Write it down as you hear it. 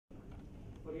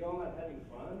we all not having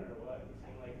fun or what? You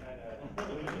seem like kind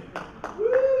of,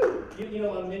 woo! You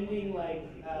know, amending like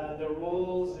the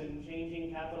rules and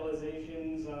changing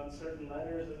capitalizations on certain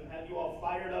letters doesn't have you all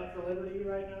fired up for liberty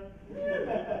right now?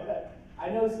 I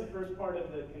know the first part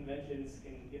of the conventions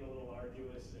can get a little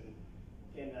arduous and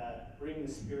can bring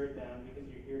the spirit down because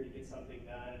you're here to get something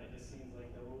done, and it just seems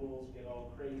like the rules get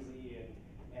all crazy,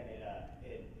 and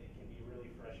it can be really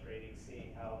frustrating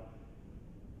seeing how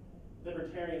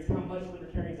much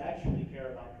libertarians actually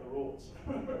care about the rules.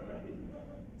 Right?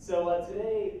 So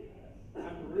today,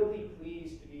 I'm really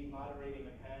pleased to be moderating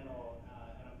a panel,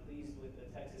 and I'm pleased with the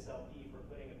Texas LP for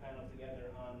putting a panel together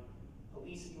on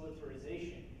police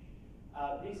militarization.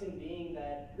 Reason being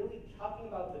that really talking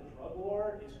about the drug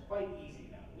war is quite easy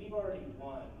now. We've already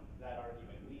won that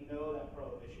argument. We know that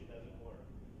prohibition doesn't work.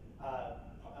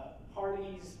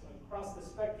 Parties across the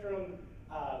spectrum,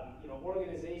 you know,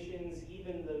 organizations,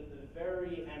 even the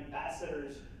very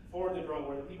ambassadors for the drug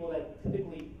war, the people that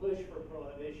typically push for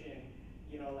prohibition,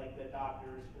 you know, like the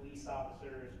doctors, police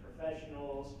officers,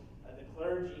 professionals, the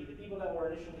clergy, the people that were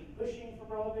initially pushing for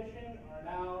prohibition are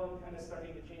now kind of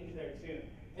starting to change their tune,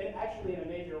 and actually in a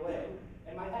major way.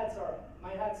 And my hat's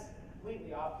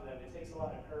completely off to them. It takes a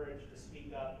lot of courage to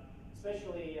speak up,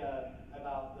 especially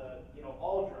about the, you know,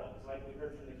 all drugs, like we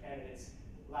heard from the candidates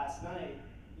last night.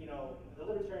 You know, the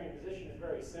libertarian position is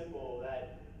very simple,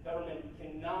 that government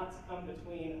cannot come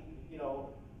between, you know,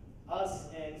 us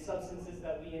and substances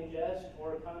that we ingest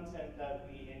or content that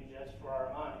we ingest for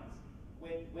our minds.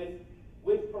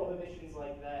 With prohibitions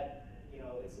like that, you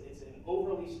know, it's an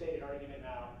overly stated argument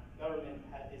now. Government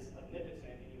is omnipotent,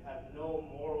 and you have no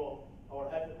moral or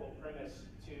ethical premise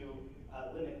to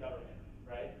limit government,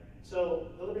 right? So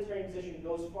the libertarian position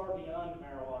goes far beyond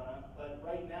marijuana, but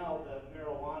right now the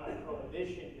marijuana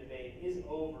prohibition debate is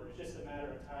over. It's just a matter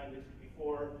of time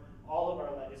before all of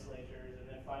our legislatures and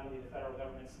then finally the federal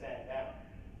government stand down.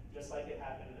 Just like it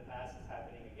happened in the past, it's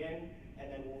happening again,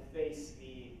 and then we'll face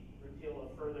the repeal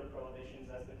of further prohibitions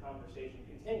as the conversation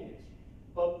continues.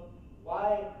 But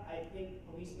why I think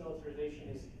police militarization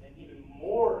is an even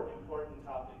more important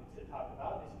topic to talk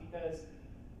about is because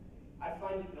I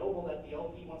find it noble that the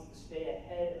LP wants to stay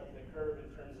ahead of the curve in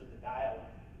terms of the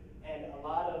dialogue. And a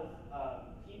lot of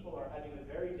people are having a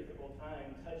very difficult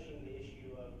time touching the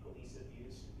issue of police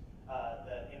abuse,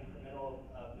 the incremental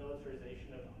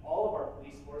militarization of all of our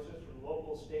police forces from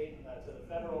local, state, to the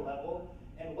federal level,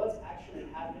 and what's actually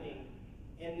happening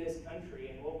in this country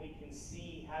and what we can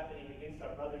see happening against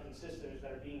our brothers and sisters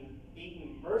that are being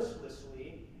beaten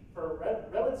mercilessly for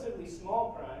relatively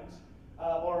small crimes,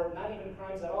 or not even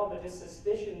crimes at all, but just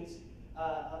suspicions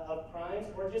of crimes,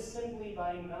 or just simply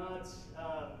by not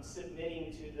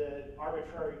submitting to the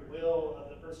arbitrary will of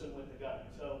the person with the gun.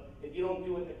 So if you don't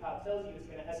do what the cop tells you, it's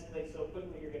going to escalate so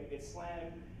quickly you're going to get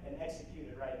slammed and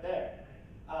executed right there.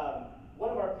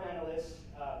 One of our panelists,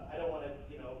 I don't want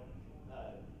to, you know,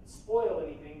 spoil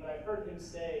anything, but I've heard him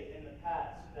say in the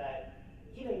past that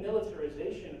even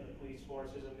militarization of the police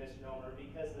force is a misnomer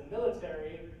because the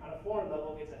military, on a foreign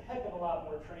level, gets a heck of a lot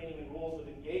more training and rules of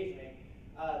engagement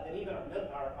than even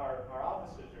our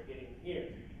officers are getting here.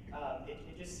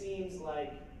 It just seems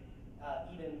like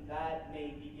even that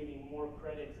may be giving more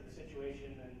credit to the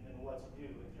situation than what's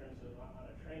due in terms of on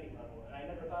a training level, and I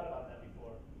never thought about that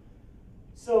before.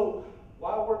 So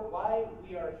why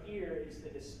we are here is to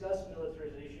discuss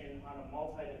militarization on a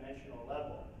multidimensional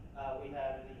level. We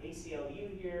have the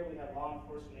ACLU here, we have Law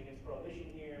Enforcement Against Prohibition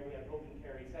here, we have Open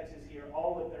Carry Texas here,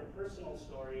 all with their personal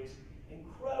stories,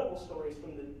 incredible stories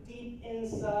from the deep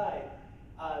inside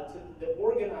to the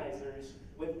organizers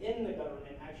within the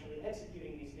government actually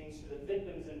executing these things, to the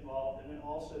victims involved, and then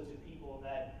also to people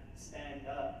that stand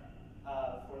up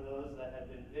for those that have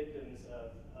been victims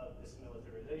of this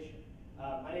militarization.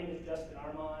 My name is Justin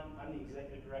Arman. I'm the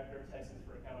Executive Director of Texans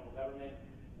for Accountable Government.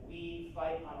 We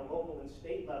fight on a local and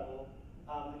state level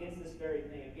against this very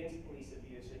thing, against police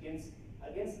abuse,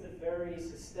 against the very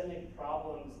systemic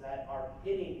problems that are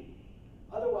hitting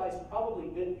otherwise probably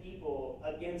good people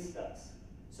against us.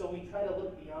 So we try to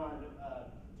look beyond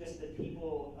just the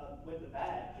people with the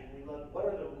badge, and we look, what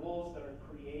are the rules that are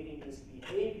creating this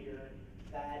behavior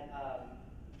that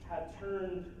have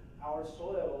turned our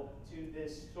soil to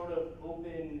this sort of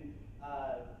open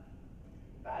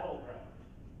battleground,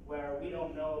 where we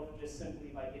don't know if just simply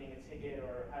by getting a ticket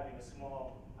or having a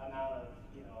small amount of,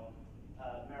 you know,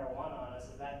 marijuana on us,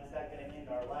 is that going to end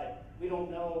our life? We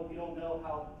don't know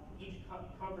how each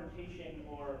confrontation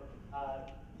or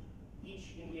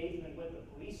each engagement with the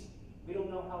police, we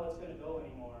don't know how it's going to go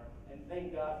anymore. And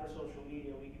thank God for social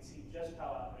media, we can see just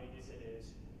how outrageous it is,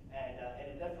 and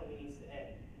it definitely needs to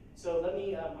end. So let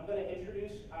me, I'm going to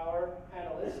introduce our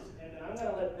panelists, and then I'm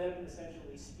going to let them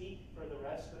essentially speak for the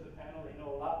rest of the panel. They know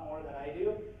a lot more than I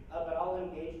do, but I'll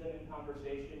engage them in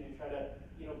conversation and try to,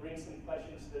 bring some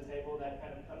questions to the table that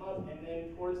kind of come up. And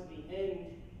then towards the end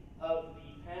of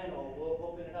the panel, we'll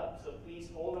open it up. So please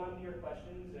hold on to your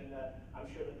questions, and I'm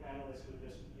sure the panelists would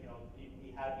just,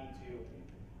 be happy to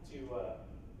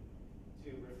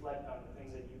reflect on the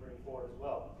things that you bring forward as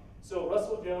well. So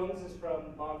Russell Jones is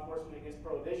from Law Enforcement Against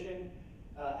Prohibition.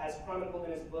 As chronicled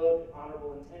in his book,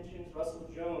 Honorable Intentions, Russell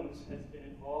Jones has been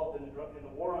involved in the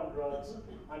war on drugs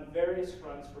on various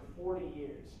fronts for 40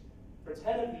 years. For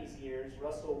 10 of these years,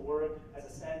 Russell worked as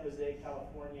a San Jose,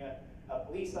 California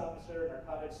police officer,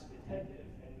 narcotics detective,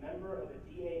 and member of a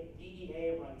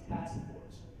DEA-run task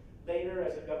force. Later,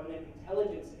 as a government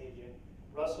intelligence agent,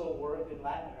 Russell worked in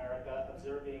Latin America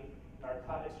observing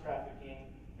narcotics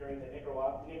trafficking during the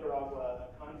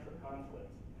Nicaragua-Contra conflict.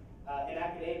 In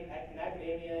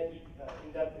academia, he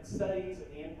conducted studies of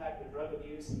the impact of drug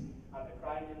abuse on the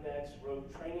crime index,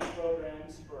 wrote training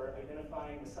programs for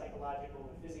identifying the psychological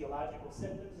and physiological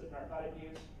symptoms of narcotic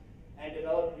use, and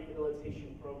developed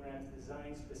rehabilitation programs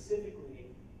designed specifically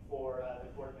for the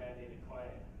court-mandated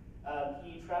client.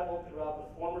 He traveled throughout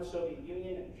the former Soviet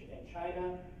Union and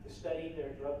China to study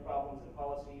their drug problems and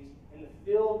policies. In the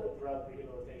field of drug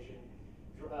rehabilitation,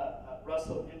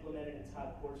 Russell implemented and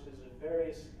taught courses of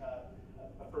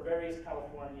for various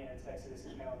California and Texas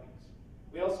counties.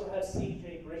 We also have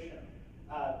C.J. Grisham.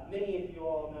 Many of you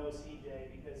all know C.J.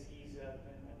 because he's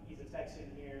a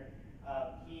Texan here.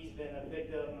 He's been a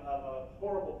victim of a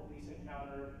horrible police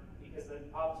encounter because the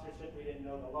officer simply didn't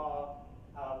know the law.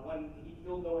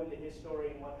 He'll go into his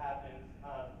story and what happened,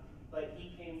 but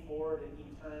he came forward and he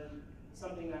turned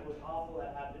something that was awful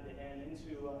that happened to him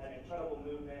into an incredible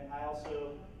movement. I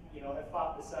also, have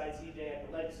fought beside CJ at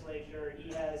the legislature.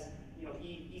 He has,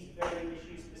 he's very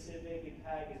issue specific, and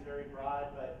TAG is very broad,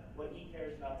 but what he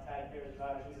cares about, TAG cares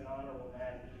about, and he's an honorable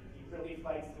man. He really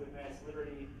fights to advance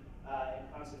liberty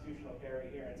and constitutional carry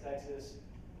here in Texas.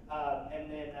 And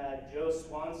then Joe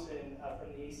Swanson from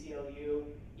the ACLU,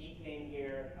 he came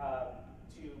here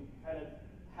to kind of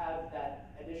have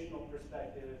that additional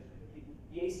perspective.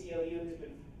 The ACLU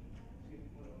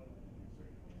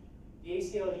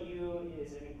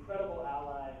is an incredible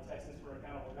ally of Texans for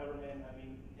Accountable Government. I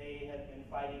mean, they have been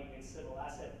fighting against civil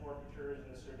asset forfeitures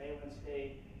in the surveillance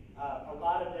state. A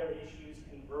lot of their issues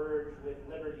converge with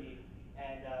liberty,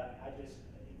 and it's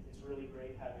really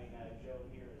great having Joe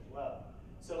here as well.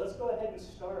 So let's go ahead and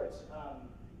start.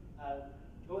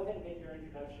 Go ahead and make your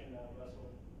introduction, Russell.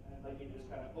 I'd like you to just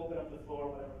kind of open up the floor,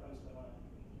 whatever comes to mind.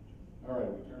 All right,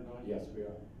 we turned on? Yes, we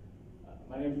are.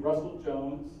 My name is Russell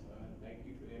Jones. Thank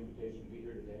you for the invitation to be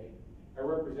here today. I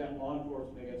represent Law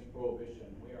Enforcement Against Prohibition.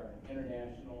 We are an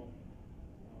international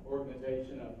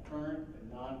organization of current and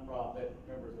nonprofit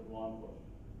members of law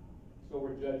enforcement. So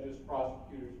we're judges,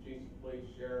 prosecutors, chiefs of police,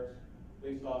 sheriffs,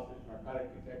 police officers,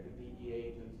 narcotic detectives,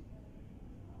 DEA agents.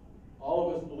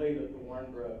 All of us believe that the war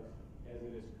on drugs, as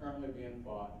it is currently being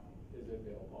fought, is a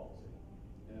failed policy,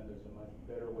 and that there's a much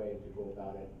better way to go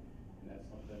about it. And that's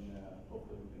something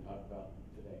hopefully we can talk about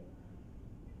today.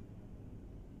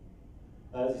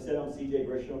 As you said, I'm C.J.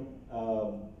 Grisham.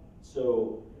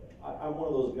 I'm one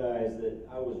of those guys that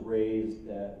I was raised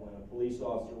that when a police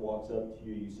officer walks up to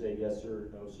you, you say, yes, sir,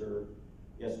 no, sir,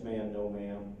 yes, ma'am, no,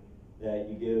 ma'am, that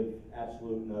you give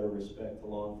absolute and utter respect to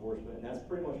law enforcement. And that's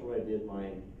pretty much what I did my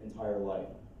entire life.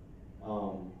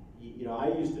 I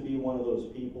used to be one of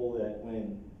those people that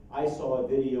when I saw a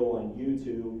video on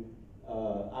YouTube,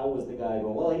 I was the guy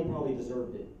going, well, he probably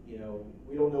deserved it.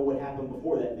 We don't know what happened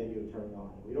before that video turned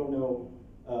on. We don't know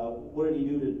what did he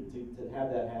do to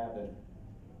have that happen.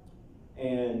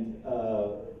 And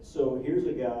so here's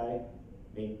a guy,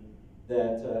 me,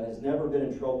 that has never been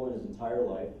in trouble in his entire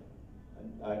life.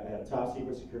 I have top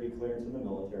secret security clearance in the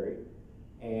military,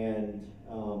 and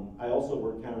I also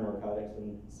worked counter narcotics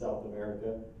in South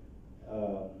America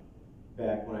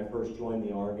back when I first joined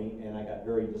the Army, and I got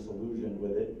very disillusioned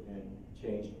with it and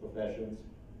changed professions.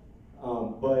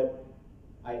 But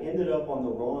I ended up on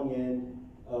the wrong end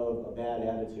of a bad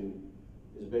attitude,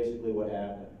 is basically what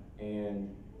happened.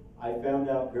 And I found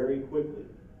out very quickly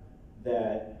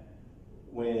that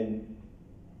when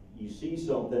you see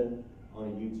something on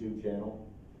a YouTube channel,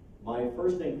 my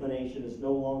first inclination is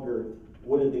no longer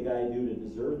what did the guy do to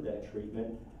deserve that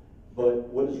treatment, but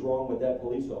what is wrong with that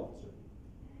police officer.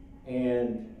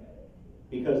 And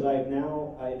because I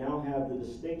now have the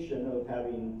distinction of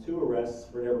having 2 arrests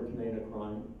for never committing a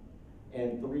crime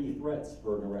and 3 threats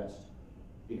for an arrest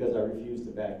because I refused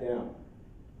to back down.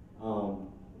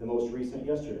 The most recent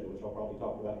yesterday, which I'll probably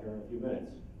talk about here in a few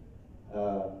minutes.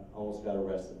 almost got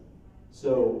arrested.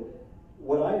 So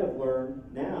what I have learned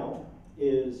now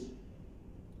is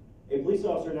a police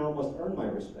officer now must earn my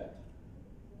respect.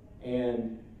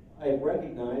 And I have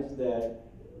recognized that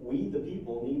we, the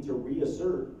people, need to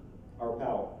reassert our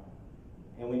power.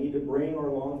 And we need to bring our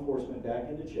law enforcement back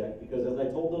into check, because as I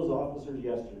told those officers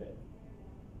yesterday,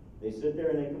 they sit there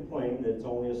and they complain that it's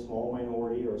only a small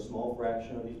minority or a small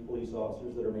fraction of these police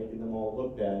officers that are making them all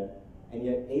look bad, and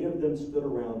yet 8 of them stood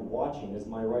around watching as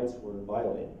my rights were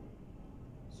violated.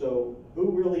 So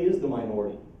who really is the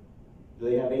minority? Do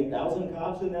they have 8,000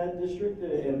 cops in that district,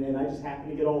 and I just happen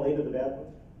to get all 8 of the bad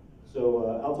ones?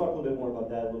 So I'll talk a little bit more about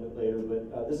that a little bit later,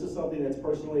 but this is something that's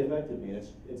personally affected me.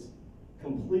 It's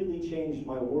completely changed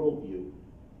my worldview.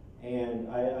 And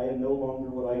I am no longer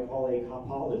what I call a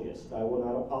copologist. I will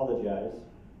not apologize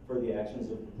for the actions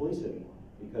of the police anymore,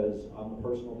 because I'm a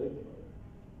personal victim of it.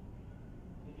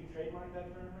 Did you trademark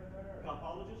that term right there?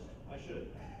 Copologist? I should.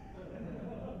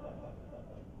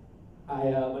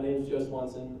 Hi, my name is Joe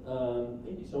Swanson.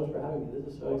 Thank you so much for having me.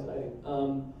 This is so exciting.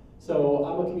 So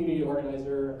I'm a community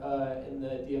organizer in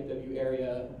the DFW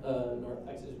area, North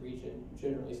Texas region,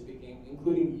 generally speaking,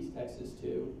 including East Texas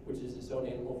too, which is its own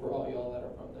animal for all y'all that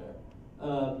are from there.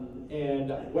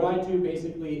 And what I do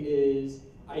basically is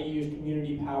I use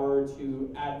community power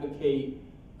to advocate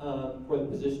for the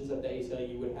positions that the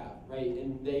ACLU would have, right?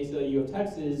 In the ACLU of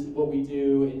Texas, what we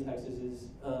do in Texas is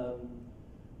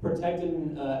protect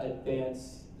and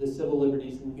advance the civil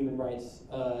liberties and human rights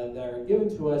that are given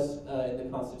to us in the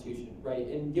Constitution, right?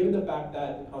 And given the fact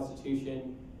that the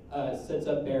Constitution sets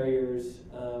up barriers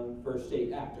for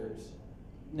state actors,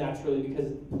 naturally,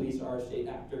 because police are state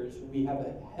actors, we have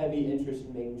a heavy interest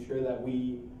in making sure that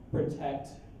we protect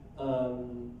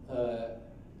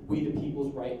we the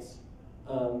people's rights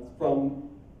from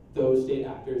those state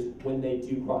actors when they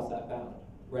do cross that bound,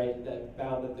 right? That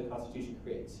bound that the Constitution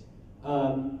creates. Do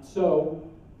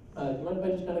you mind if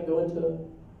I just kind of go into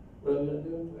what I'm going to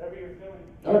do? Whatever you're feeling.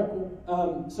 All right, cool.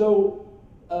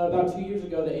 About 2 years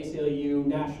ago, the ACLU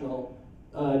National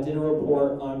did a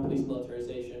report on police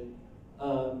militarization,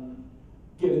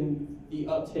 given the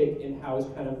uptick in how it's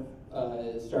kind of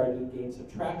started to gain some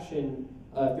traction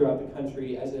throughout the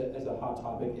country as a hot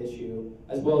topic issue,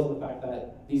 as well as the fact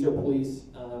that these are police,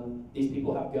 these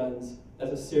people have guns,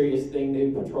 that's a serious thing,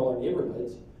 they patrol our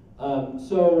neighborhoods.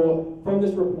 So from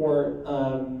this report,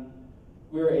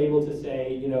 we were able to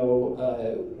say,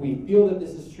 we feel that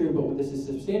this is true, but this is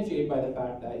substantiated by the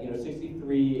fact that,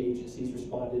 63 agencies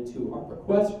responded to our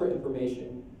request for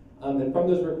information. And from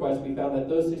those requests, we found that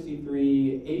those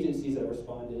 63 agencies that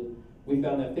responded, we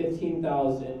found that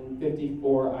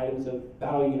 15,054 items of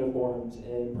battle uniforms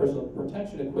and personal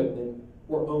protection equipment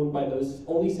were owned by those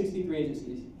only 63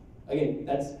 agencies. Again,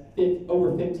 that's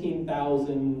over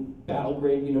 15,000 battle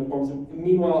grade uniforms. And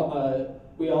meanwhile,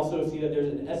 we also see that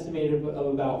there's an estimated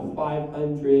of about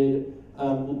 500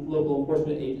 local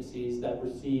enforcement agencies that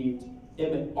received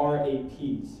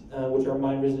MRAPs, which are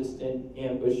mine-resistant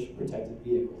ambush protected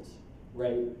vehicles,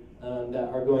 right? That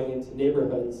are going into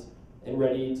neighborhoods and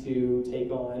ready to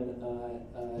take on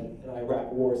an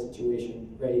Iraq war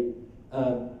situation, right?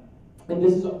 And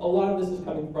this is a lot of this is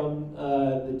coming from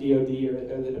the DoD or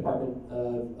the Department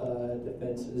of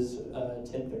Defense's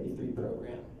 1033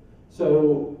 program.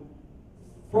 So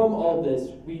from all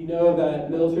this, we know that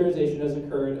militarization has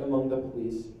occurred among the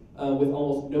police with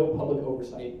almost no public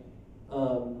oversight.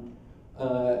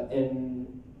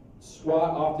 And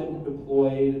SWAT often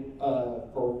deployed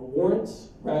for warrants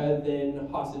rather than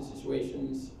hostage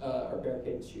situations or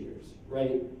barricaded shooters,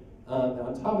 right? And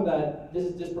on top of that, this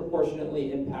is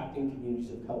disproportionately impacting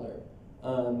communities of color.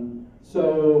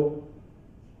 So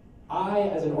I,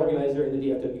 as an organizer in the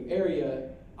DFW area,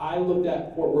 I looked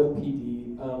at Fort Worth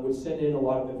PD, which sent in a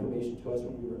lot of information to us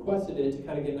when we requested it to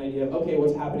kind of get an idea of, okay,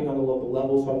 what's happening on the local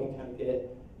level, so I can kind of get,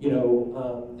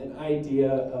 an idea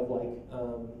of like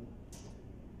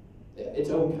its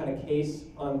own kind of case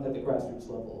at the grassroots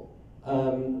level.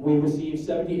 We received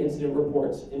 70 incident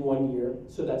reports in 1 year,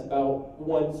 so that's about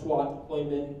one SWAT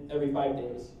deployment every 5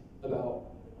 days, about.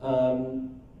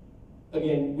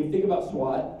 Again, we think about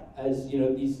SWAT as,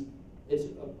 it's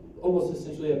almost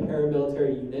essentially a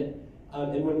paramilitary unit.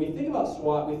 And when we think about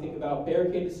SWAT, we think about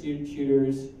barricaded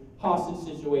shooters, hostage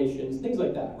situations, things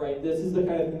like that, right? This is the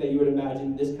kind of thing that you would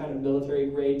imagine this kind of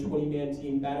military-grade 20-man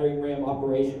team battering ram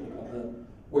operation to come in,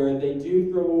 where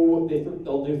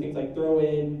they'll do things like throw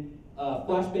in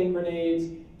flashbang grenades.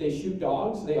 They shoot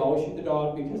dogs. They always shoot the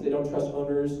dog because they don't trust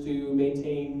owners to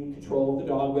maintain control of the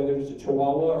dog, whether it's a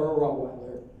Chihuahua or a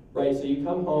Rottweiler, right? So you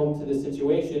come home to this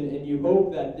situation and you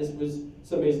hope that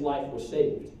somebody's life was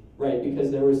saved, right? Because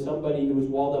there was somebody who was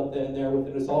walled up in there with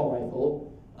an assault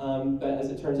rifle. But as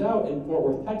it turns out, in Fort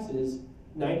Worth, Texas,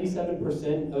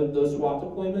 97% of those SWAT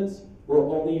deployments were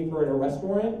only for an arrest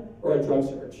warrant or a drug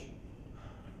search.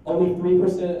 Only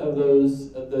 3% of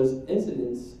those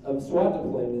incidents of SWAT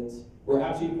deployments were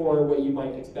actually for what you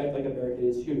might expect, like a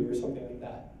barricaded shooter or something like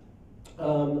that.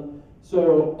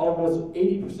 So almost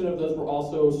 80% of those were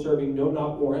also serving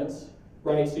no-knock warrants,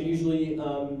 right? So usually,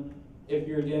 if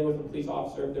you're dealing with a police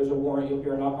officer, if there's a warrant, you'll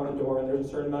hear a knock on the door, and there's a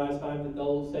certain amount of time that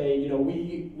they'll say, you know,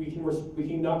 we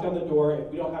can knock down the door if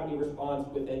we don't have any response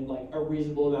within like a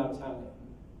reasonable amount of time,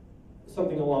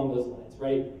 something along those lines,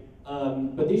 right?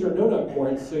 But these are no-knock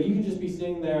warrants, so you can just be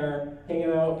sitting there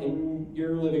hanging out in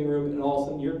your living room, and all of a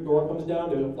sudden your door comes down,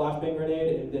 there's a flashbang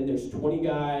grenade, and then there's 20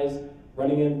 guys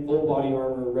running in full body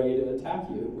armor ready to attack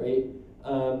you, right?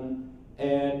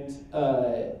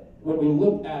 When we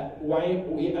look at why,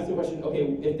 we asked the question,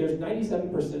 okay, if there's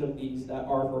 97% of these that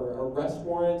are for arrest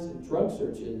warrants and drug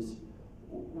searches,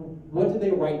 what did they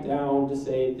write down to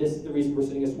say this is the reason we're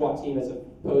sending a SWAT team as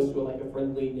opposed to like a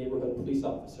friendly neighborhood police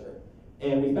officer?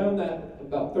 And we found that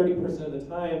about 30% of the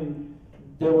time,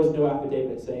 there was no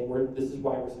affidavit saying this is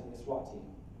why we're sending a SWAT team,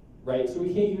 right? So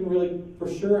we can't even really,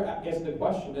 for sure, answer the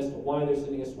question as to why they're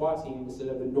sending a SWAT team instead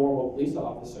of a normal police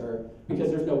officer,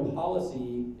 because there's no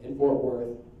policy in Fort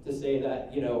Worth to say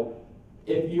that, you know,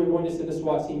 if you're going to send a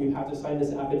SWAT team, you have to sign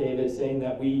this affidavit saying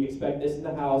that we expect this in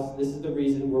the house, this is the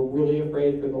reason we're really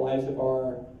afraid for the lives of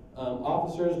our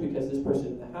officers because this person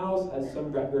in the house has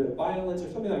some record of violence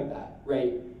or something like that,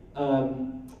 right?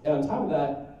 And on top of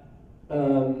that,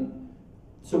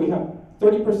 so we have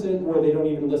 30% where they don't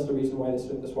even list the reason why they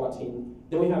sent the SWAT team.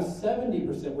 Then we have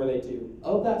 70% where they do.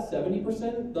 Of that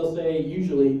 70%, they'll say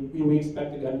usually we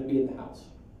expect a gun to be in the house,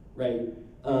 right?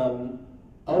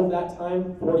 Of that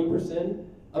time, 40%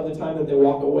 of the time that they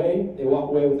walk away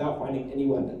without finding any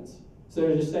weapons. So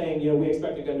they're just saying, you know, we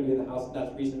expect a gun to be in the house, and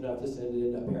that's reason enough to send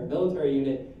in a paramilitary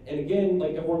unit. And again,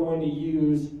 like if we're going to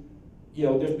use, you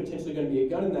know, there's potentially going to be a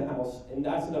gun in the house, and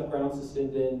that's enough grounds to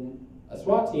send in a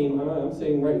SWAT team. I'm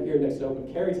sitting right here next to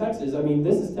Open Carry, Texas. I mean,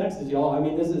 this is Texas, y'all. I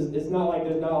mean, it's not like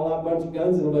there's not a bunch of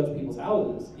guns in a bunch of people's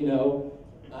houses, you know?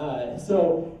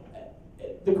 So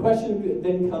the question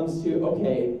then comes to,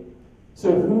 okay, so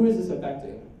who is this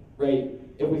affecting, right?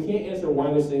 If we can't answer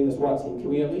why they're sending the SWAT team, can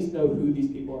we at least know who these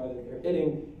people are that they're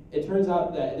hitting? It turns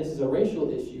out that this is a racial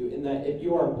issue in that if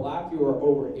you are black, you are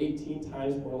over 18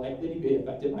 times more likely to be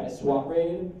affected by a SWAT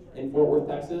raid in Fort Worth,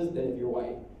 Texas than if you're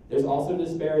white. There's also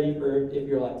disparity for if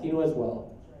you're Latino as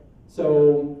well.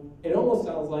 So it almost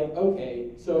sounds like, okay,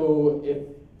 so if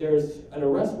there's an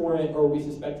arrest warrant or we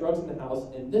suspect drugs in the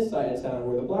house in this side of town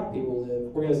where the black people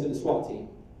live, we're gonna send a SWAT team.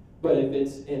 But if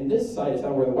it's in this side of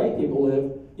town where the white people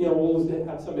live, you know, we'll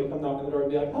have somebody come knock on the door and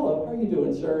be like, hello, how are you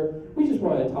doing, sir? We just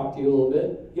wanted to talk to you a little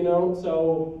bit, you know?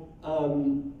 So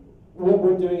what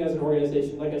we're doing as an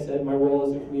organization, like I said, my role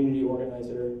is a community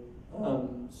organizer.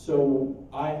 So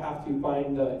I have to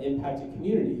find the impacted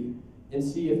community and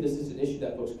see if this is an issue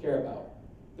that folks care about.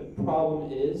 The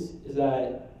problem is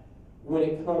that when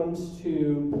it comes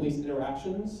to police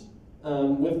interactions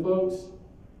with folks,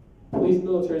 police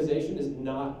militarization is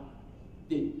not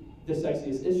the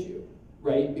sexiest issue,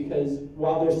 right? Because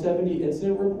while there's 70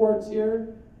 incident reports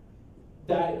here,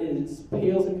 that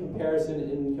pales in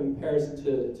comparison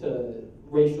to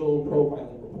racial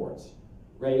profiling reports,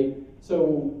 right?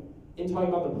 So in talking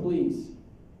about the police,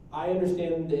 I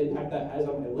understand the impact that has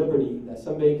on my liberty, that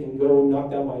somebody can go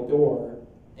knock down my door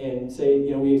and say,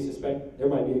 you know, we suspect there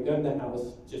might be a gun in the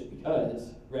house just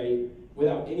because, right?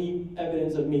 Without any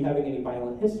evidence of me having any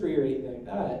violent history or anything like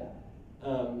that.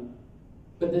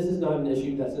 But this is not an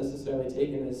issue that's necessarily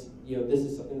taken as, you know, this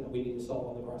is something that we need to solve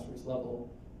on the grassroots level.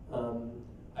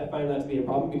 I find that to be a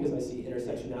problem because I see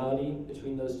intersectionality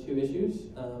between those two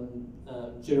issues,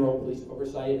 general police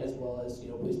oversight as well as, you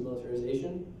know, police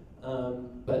militarization.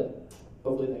 But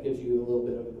hopefully that gives you a little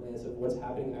bit of a glance of what's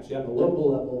happening actually at the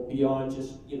local level beyond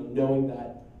just, you know, knowing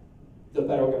that the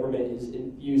federal government is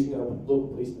infusing our local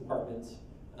police departments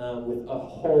with a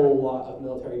whole lot of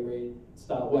military-grade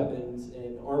style weapons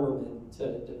and armament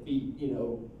to defeat, you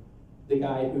know, the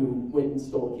guy who went and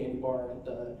stole a candy bar at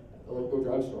the local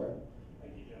drugstore.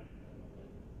 Thank you, Jim.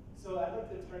 So I'd like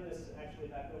to turn this actually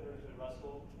back over to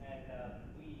Russell, and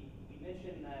we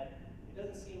mentioned that it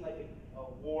doesn't seem like a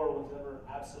war was ever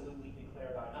absolutely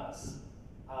declared on us.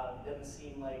 It doesn't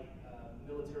seem like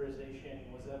militarization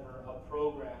was ever a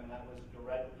program that was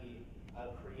directly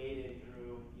created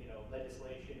through, you know,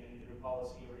 legislation and through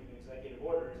policy or even executive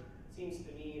orders. It seems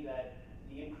to me that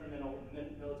the incremental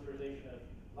militarization of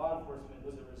law enforcement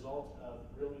was a result of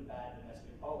really bad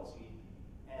domestic policy.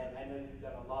 and I know you've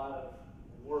done a lot of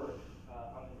work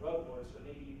on the drug board, so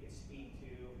maybe you could speak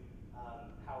to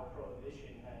how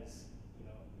prohibition has,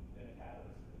 been a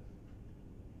catalyst for this.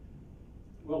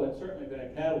 Well, it's certainly been a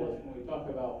catalyst. When we talk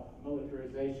about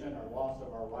militarization or loss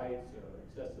of our rights or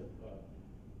excessive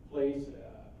police,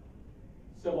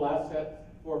 civil asset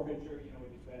forfeiture, we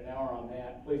just spent an hour on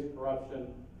that, police corruption,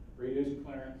 reduced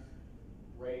clearance,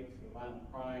 rapes,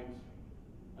 violent crimes,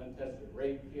 untested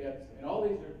rape kits, and all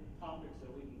these are topics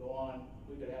that we can go on.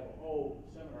 We could have a whole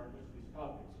seminar on just these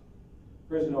topics.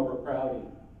 Prison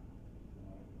overcrowding,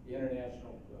 the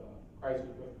international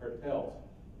crisis with cartels.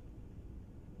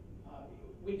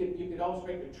 You could almost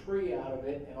make a tree out of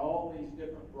it and all these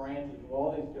different branches of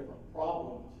all these different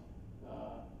problems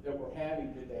that we're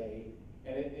having today.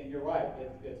 And you're right,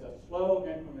 it's a slow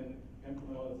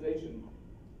incrementalization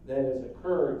that has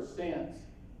occurred since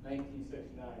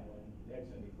 1969 when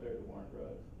Nixon declared the war on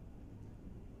drugs.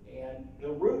 And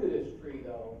the root of this tree,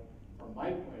 though, from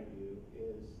my point of view,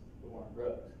 is the war on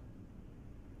drugs.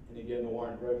 And again, the war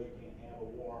on drugs, you can't have a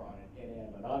war on an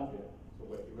inanimate object, so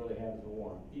what you really have is a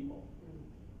war on people.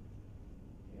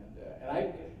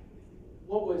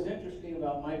 What was interesting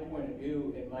about my point of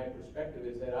view and my perspective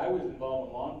is that I was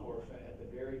involved in law enforcement at the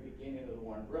very beginning of the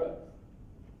war on drugs.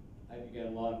 I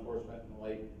began law enforcement in the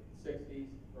late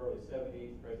 60s, early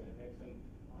 70s. President Nixon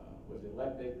was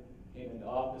elected, came into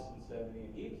office in 70,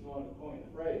 and he was the one who coined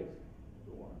the phrase,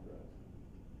 the war on drugs.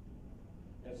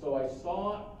 And so I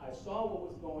saw what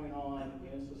was going on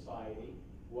in society,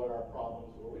 what our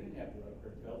problems were. We didn't have drug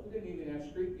cartels. We didn't even have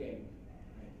street gangs in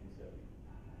 1970.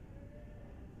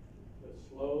 But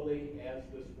slowly, as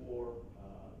this war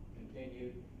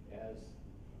continued, as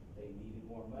they needed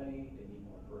more money, they needed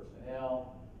more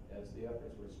personnel, as the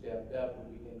efforts were stepped up,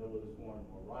 we began to lose more and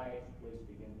more rights. Police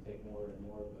began to take more and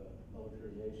more of a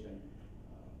militarization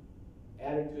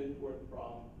attitude toward the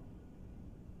problem.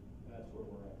 And that's where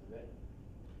we're at today.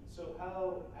 So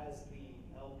how, as the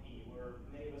LP, where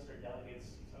many of us are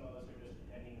delegates, some of us are just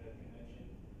attending the convention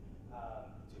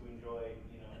to enjoy,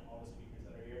 all the speakers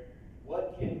that are here,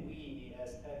 what can we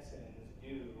as Texans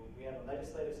do? We have a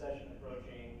legislative session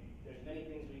approaching. There's many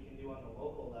things we can do on the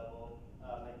local level,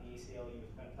 like the ACLU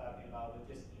was kind of talking about, with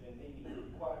just even maybe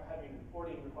having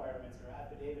reporting requirements or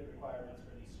affidavit requirements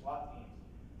for these SWAT teams.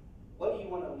 What do you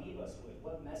want to leave us with?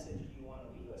 What message do you want to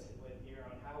leave us with here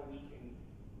on how we can,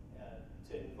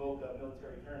 to invoke a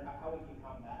military term, how we can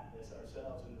combat this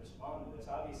ourselves and respond to this?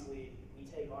 Obviously, we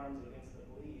take arms against the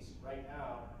police right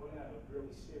now. We're going to have a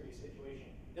really serious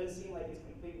situation. It doesn't seem like it's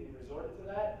completely resorted to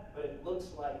that, but it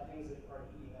looks like things are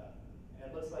heating up.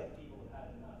 And it looks like people have had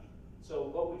enough. So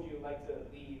what would you like to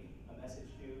leave a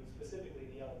message to, specifically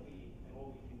the LP, and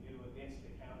what we can do against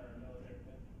the counter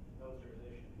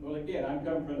militarization? Well, again, I'm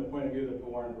coming from the point of view that the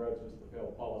war on drugs is the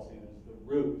failed policy and is the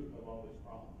root of all this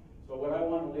problem. So what I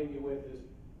want to leave you with is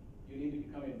you need to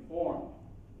become informed,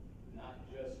 not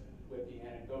just with the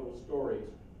anecdotal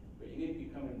stories, but you need to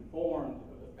become informed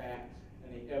of the facts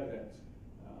and the evidence.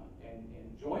 And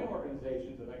join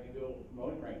organizations, if I can do a little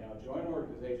promoting right now, join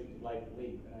organizations like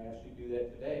LEAP, and I asked you to do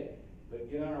that today.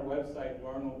 But get on our website,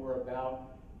 learn what we're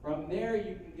about. From there,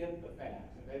 you can get the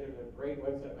facts. And there's a great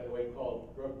website, by the way,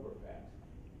 called Drug War Facts,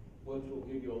 which will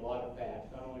give you a lot of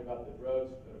facts, not only about the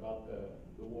drugs, but about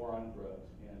the war on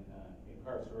drugs and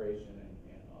incarceration and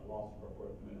loss of our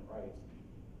Fourth Amendment rights,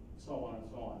 so on and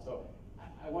so on. So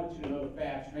I want you to know the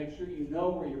facts. Make sure you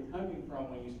know where you're coming from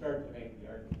when you start to make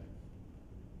the argument.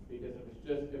 Because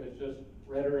if it's just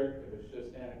rhetoric, if it's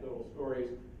just anecdotal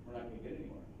stories, we're not going to get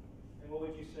anywhere. And what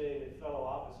would you say to fellow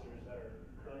officers that are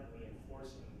currently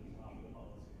enforcing these lawful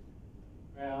policies?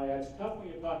 Well, yeah, it's tough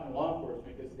when you're talking to law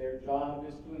enforcement because their job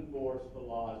is to enforce the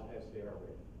laws as they are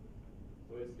written.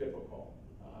 So it's difficult.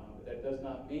 But that does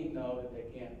not mean, though, that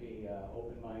they can't be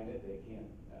open-minded, they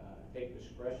can't take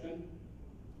discretion,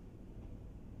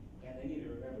 and they need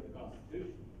to remember the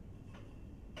Constitution.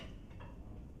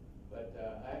 But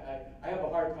I have a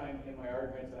hard time in my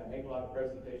arguments, and I make a lot of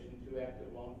presentations to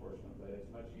active law enforcement, but it's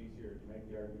much easier to make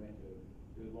the argument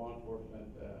to law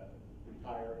enforcement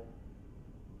retire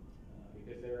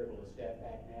because they're able to step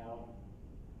back now.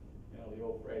 The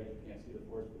old phrase, you can't see the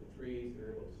forest for the trees.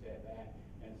 They're able to step back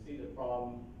and see the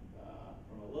problem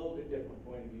from a little bit different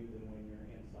point of view than when you're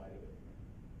inside of it.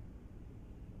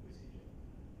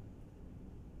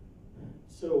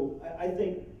 So I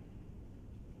think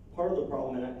part of the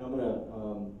problem, and I'm going to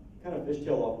kind of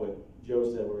fishtail off what Joe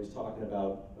said, where he's talking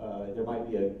about there might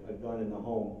be a gun in the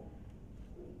home.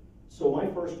 So my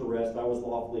first arrest, I was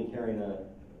lawfully carrying a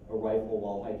rifle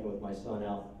while hiking with my son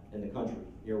out in the country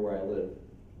near where I live.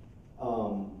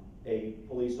 a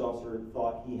police officer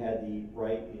thought he had the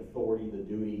right, the authority, the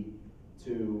duty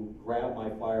to grab my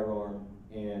firearm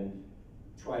and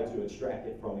try to extract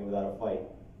it from me without a fight.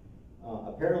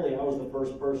 Apparently, I was the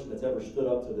first person that's ever stood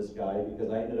up to this guy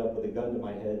because I ended up with a gun to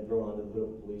my head thrown onto the hood of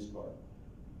a police car.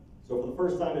 So for the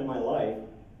first time in my life,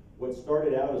 what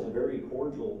started out as a very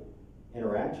cordial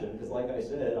interaction, because like I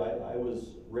said, I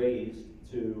was raised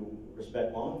to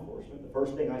respect law enforcement. The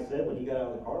first thing I said when he got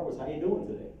out of the car was, "How you doing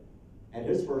today?" And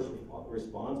his first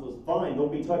response was, "Fine,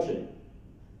 don't be touching it."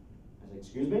 I said,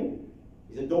 "Excuse me?"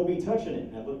 He said, "Don't be touching it."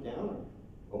 And I looked down,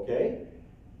 okay.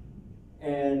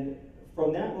 And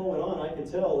from that moment on, I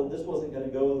could tell that this wasn't going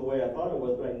to go the way I thought it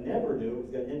was, but I never knew it was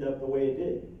going to end up the way it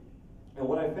did. And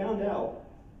what I found out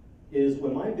is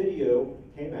when my video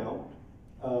came out,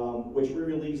 which we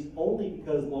released only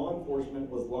because law enforcement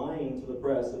was lying to the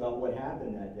press about what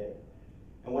happened that day.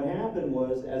 And what happened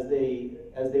was, as they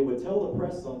would tell the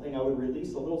press something, I would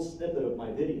release a little snippet of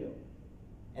my video.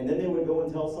 And then they would go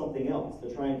and tell something else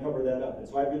to try and cover that up. And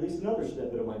so I released another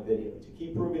snippet of my video to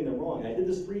keep proving them wrong. And I did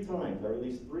this 3 times. I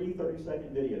released 3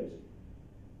 30-second videos.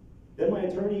 Then my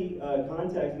attorney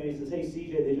contacted me and he says, "Hey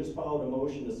CJ, they just filed a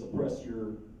motion to suppress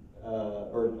your,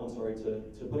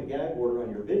 to put a gag order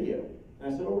on your video."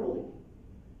 And I said, "Oh really?"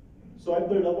 So I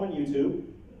put it up on YouTube,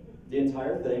 the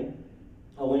entire thing.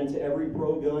 I went into every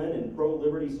pro-gun and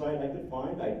pro-liberty site I could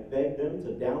find. I begged them to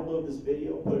download this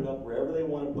video, put it up wherever they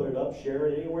want to put it up, share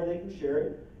it anywhere they can share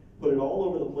it, put it all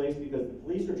over the place because the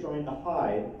police are trying to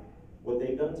hide what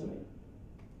they've done to me.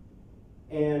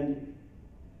 And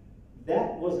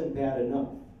that wasn't bad enough.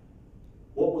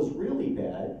 What was really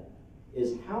bad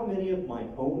is how many of my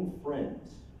own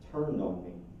friends turned on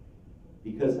me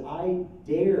because I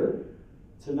dared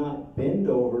to not bend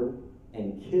over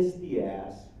and kiss the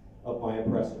ass of my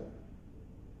oppressor.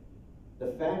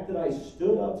 The fact that I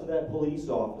stood up to that police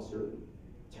officer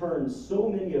turned so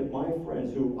many of my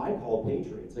friends, who I call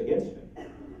patriots, against me.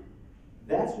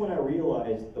 That's when I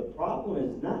realized the problem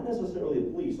is not necessarily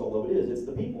the police, although it is, it's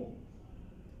the people.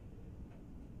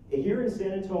 Here in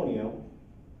San Antonio,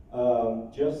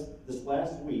 just this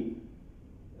last week,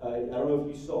 I don't know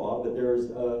if you saw, but there's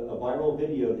a viral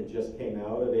video that just came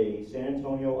out of a San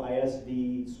Antonio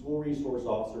ISD school resource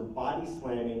officer body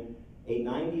slamming a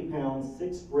 90-pound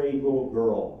 6th grade little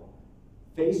girl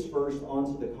face first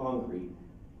onto the concrete.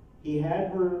 He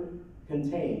had her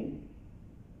contained,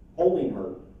 holding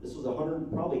her. This was a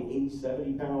probably 80,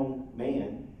 70-pound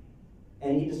man,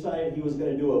 and he decided he was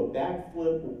going to do a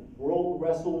backflip World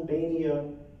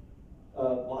WrestleMania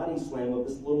body slam of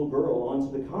this little girl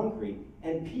onto the concrete.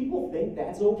 And people think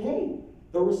that's okay.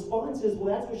 The response is,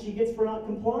 well, that's what she gets for not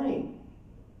complying.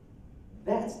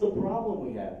 That's the problem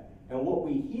we have. And what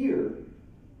we hear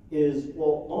is,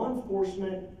 well, law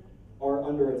enforcement are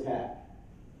under attack.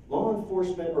 Law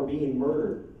enforcement are being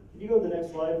murdered. Can you go to the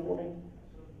next slide for me?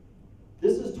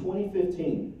 This is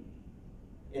 2015.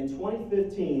 In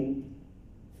 2015,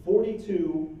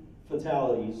 42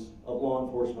 fatalities of law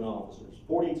enforcement officers.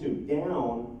 42,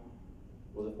 down,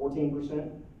 was it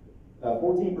 14%?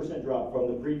 14% drop from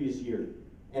the previous year,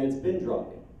 and it's been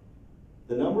dropping.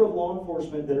 The number of law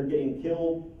enforcement that are getting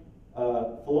killed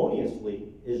feloniously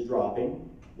is dropping,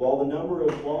 while the number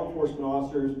of law enforcement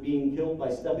officers being killed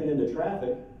by stepping into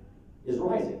traffic is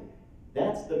rising.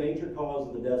 That's the major cause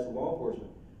of the deaths of law enforcement.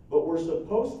 But we're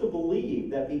supposed to believe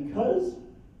that because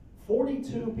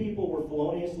 42 people were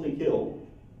feloniously killed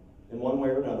in one way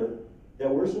or another, that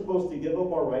we're supposed to give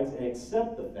up our rights and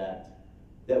accept the fact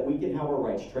that we can have our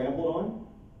rights trampled on,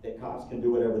 that cops can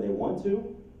do whatever they want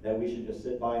to, that we should just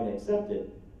sit by and accept it.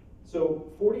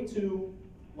 So 42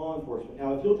 law enforcement.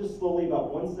 Now if you'll just slowly,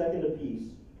 about 1 second apiece,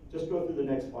 just go through the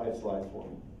next 5 slides for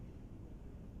me.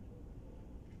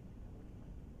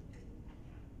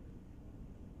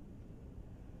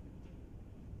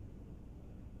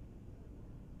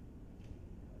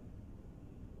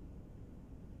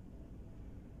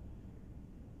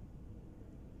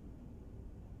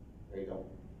 There you go.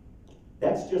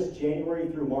 That's just January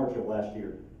through March of last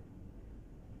year.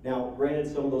 Now, granted,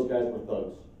 some of those guys were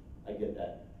thugs. I get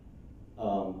that.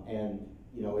 And,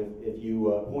 you know, if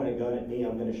you point a gun at me,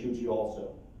 I'm going to shoot you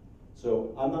also.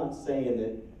 So I'm not saying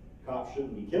that cops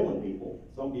shouldn't be killing people.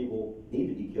 Some people need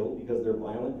to be killed because they're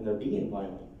violent and they're being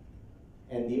violent.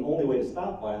 And the only way to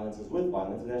stop violence is with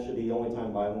violence, and that should be the only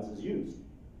time violence is used.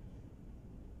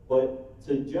 But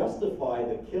to justify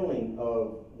the killing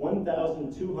of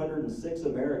 1,206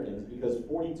 Americans because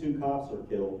 42 cops are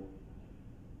killed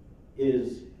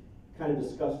is kind of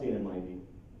disgusting in my view.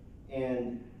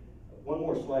 And one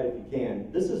more slide if you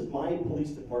can. This is my police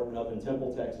department up in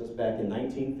Temple, Texas back in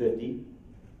 1950,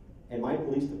 and my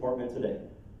police department today.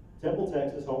 Temple,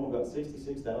 Texas, home of about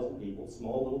 66,000 people,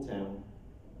 small little town.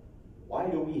 Why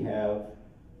do we have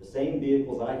the same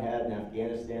vehicles I had in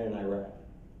Afghanistan and Iraq?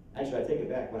 Actually, I take it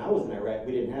back. When I was in Iraq,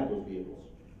 we didn't have those vehicles,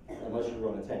 unless you were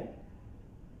on a tank.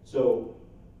 So,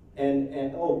 and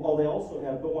they also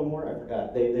have, but one more I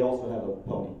forgot, they also have a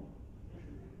pony.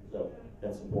 So,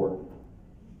 that's important.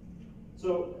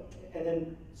 So,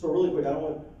 so really quick, I don't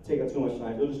want to take up too much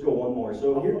time, we'll just go one more.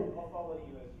 So here, I'll follow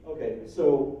you as okay,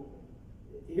 so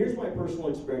here's my personal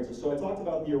experiences. So I talked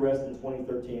about the arrest in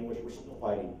 2013, which we're still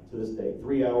fighting to this day,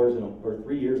 3 years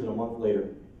and a month later.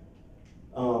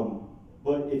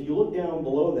 But if you look down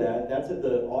below that, that's at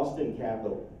the Austin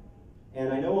Capitol.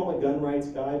 And I know I'm a gun rights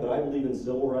guy, but I believe in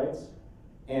civil rights.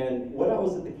 And what I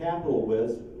was at the Capitol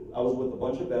with, I was with a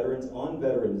bunch of veterans on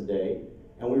Veterans Day,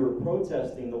 and we were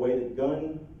protesting the way that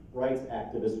gun rights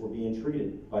activists were being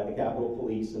treated by the Capitol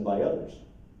Police and by others.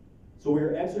 So we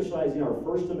were exercising our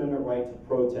First Amendment right to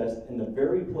protest in the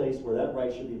very place where that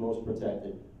right should be most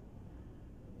protected.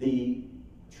 The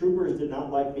troopers did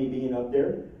not like me being up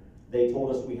there. They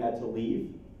told us we had to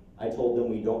leave. I told them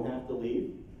we don't have to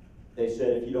leave. They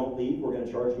said, if you don't leave, we're going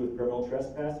to charge you with criminal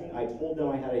trespassing. I told them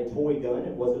I had a toy gun.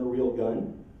 It wasn't a real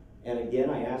gun. And again,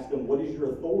 I asked them, what is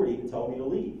your authority to tell me to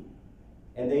leave?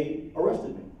 And they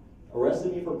arrested me.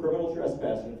 Arrested me for criminal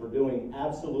trespassing for doing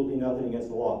absolutely nothing against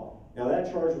the law. Now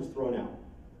that charge was thrown out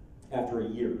after a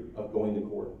year of going to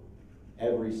court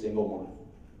every single month.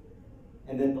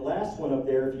 And then the last one up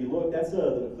there, if you look, that's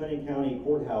the McLennan County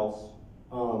Courthouse.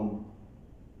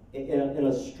 In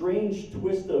a strange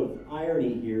twist of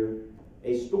irony here,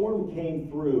 a storm came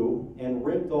through and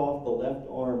ripped off the left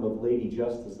arm of Lady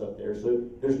Justice up there. So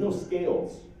there's no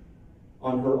scales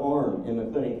on her arm in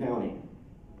McLennan County.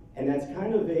 And that's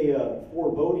kind of a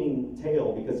foreboding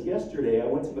tale, because yesterday I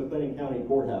went to McLennan County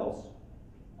Courthouse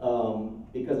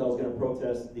because I was going to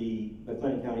protest the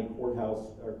McLennan County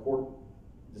court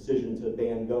decision to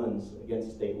ban guns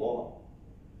against state law.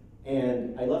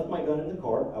 And I left my gun in the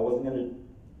car. I wasn't going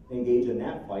to engage in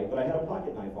that fight, but I had a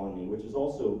pocket knife on me, which is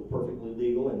also perfectly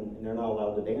legal, and they're not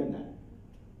allowed to ban that.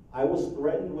 I was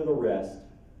threatened with arrest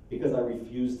because I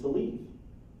refused to leave.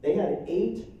 They had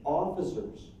 8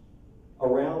 officers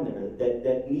around there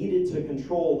that needed to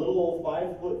control little old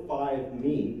 5'5"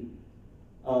 me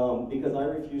because I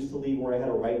refused to leave where I had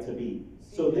a right to be.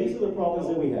 So these are the problems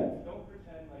that we have. Don't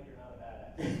pretend like you're not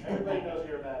a badass. Everybody knows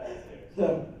you're a badass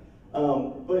too.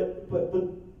 But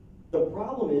the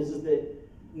problem is that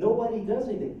nobody does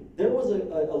anything. There was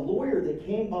a lawyer that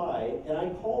came by, and I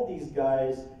called these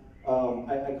guys,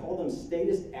 I called them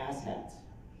statist asshats,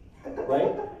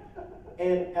 right?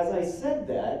 And as I said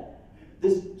that,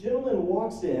 this gentleman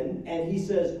walks in and he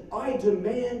says, I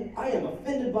am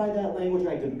offended by that language,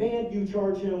 I demand you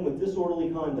charge him with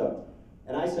disorderly conduct.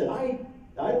 And I said, I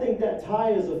think that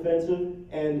tie is offensive,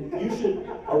 and you should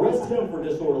arrest him for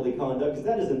disorderly conduct, because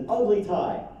that is an ugly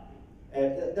tie.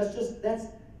 And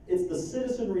it's the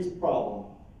citizenry's problem.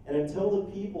 And until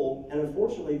the people, and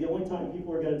unfortunately the only time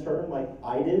people are going to turn like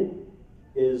I did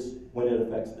is when it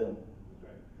affects them.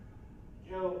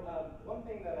 Joe, one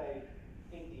thing that I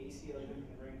think the ACLU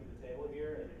can bring to the table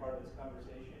here as part of this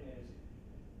conversation is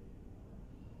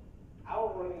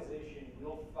our organization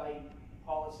will fight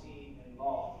policy and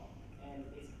law, and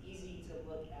it's easy to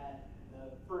look at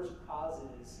the first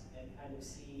causes and kind of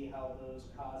see how those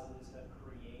causes have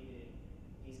created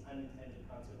these unintended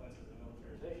consequences of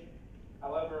militarization.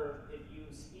 However, if you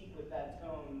speak with that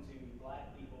tone to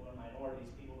black people or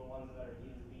minorities, people the ones that are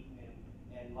being beaten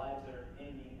and lives that are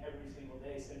ending every single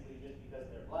day simply just because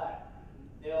they're black,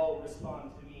 they'll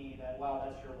respond to me that, wow,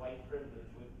 that's your white privilege,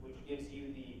 which gives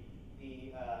you the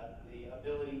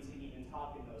ability to even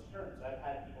talk in those terms. I've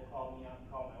had people call me out and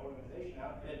call my organization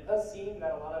out, and it does seem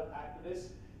that a lot of activists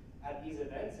at these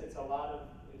events, it's a lot of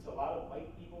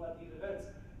white people at these events.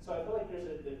 So I feel like there's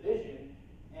a division,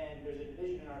 and there's a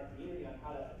division in our community on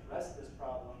how to address this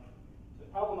problem. The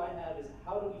problem I have is,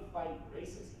 how do we fight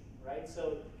racism, right?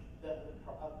 So the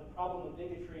problem of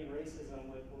bigotry and racism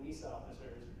with police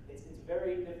officers, it's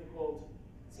very difficult.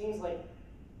 It seems like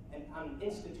on an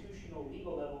institutional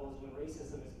legal level is when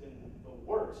racism has been the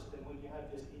worst, and when you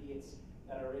have just idiots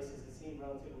that are racist, it seems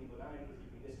relatively benign because you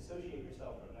can disassociate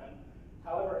yourself from them.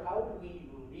 However, how do we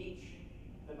reach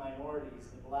the minorities,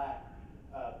 the black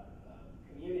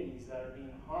communities that are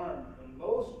being harmed the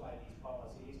most by these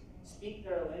policies, speak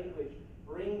their language,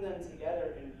 bring them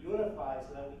together and unify so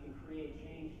that we can create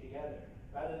change together,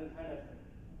 rather than kind of,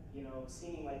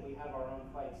 seeming like we have our own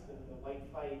fights, the white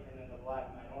fight and then the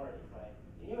black minority fight.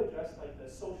 Can you address like the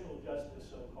social justice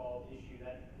so-called issue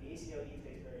that the ACLU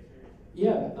takes very seriously?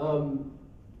 Yeah,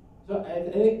 So I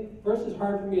think first it's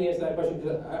hard for me to answer that question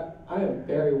because I am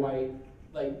very white,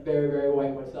 like very, very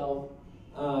white myself.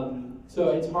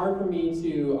 So it's hard for me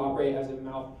to operate as a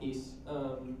mouthpiece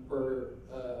for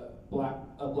a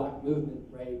black movement,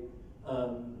 right?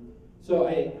 So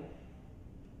I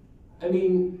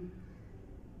mean,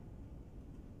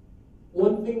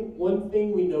 one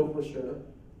thing we know for sure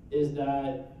is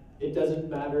that it doesn't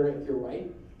matter if you're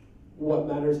white. What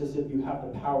matters is if you have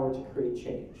the power to create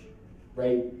change,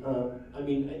 right? I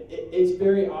mean, it's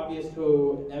very obvious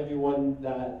to everyone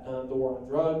that the war on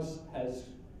drugs has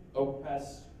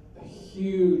oppressed a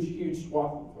huge, huge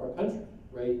swath of our country,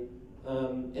 right?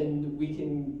 And we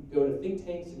can go to think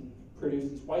tanks and produce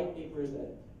these white papers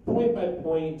that point by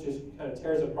point just kind of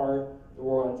tears apart the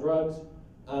war on drugs.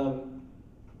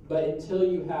 But until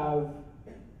you have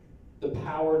the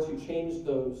power to change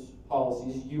those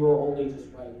policies, you are only just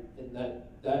right, and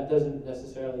that doesn't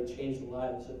necessarily change the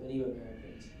lives of any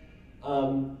Americans.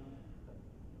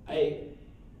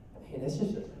 That's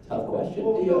just a tough question.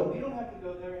 Well, we don't have to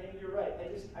go there, and you're right. The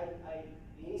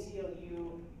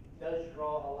ACLU does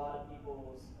draw a lot of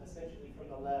people, essentially from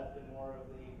the left, and more of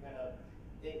the kind of.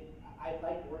 I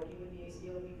like working with the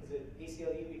ACLU because it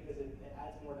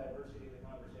adds more diversity to the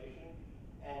conversation,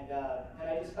 and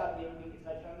I just thought maybe we could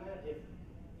touch on that.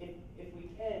 If we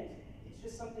can, it's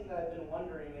just something that I've been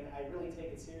wondering, and I really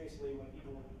take it seriously when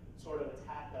people sort of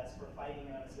attack us for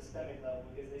fighting on a systemic level,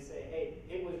 because they say, hey,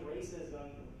 it was racism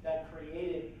that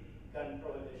created gun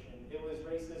prohibition. It was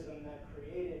racism that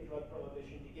created drug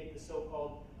prohibition to get the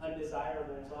so-called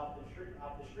undesirables off the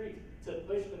streets, to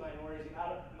push the minorities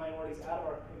out of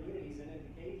our communities and into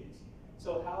cages.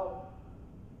 So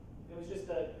it was just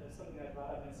something I brought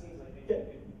up, and it seems like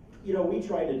maybe You know, we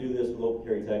tried to do this with Local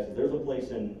Carry Texas. There's a place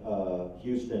in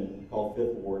Houston called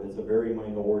Fifth Ward. It's a very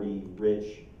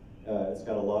minority-rich. It's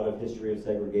got a lot of history of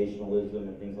segregationalism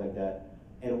and things like that.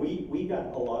 And we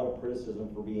got a lot of criticism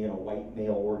for being a white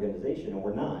male organization, and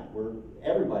we're not.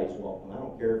 Everybody's welcome. I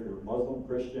don't care if you're Muslim,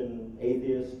 Christian,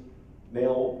 atheist,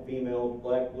 male, female,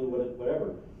 black, blue,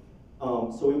 whatever.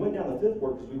 So we went down the Fifth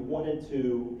Ward because we wanted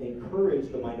to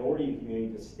encourage the minority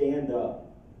community to stand up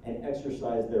and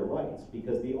exercise their rights,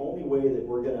 because the only way that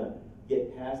we're going to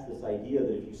get past this idea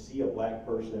that if you see a black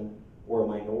person or a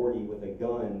minority with a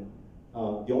gun, the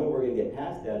only way we're going to get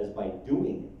past that is by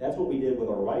doing it. That's what we did with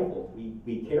our rifles.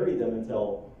 We carried them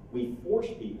until we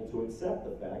forced people to accept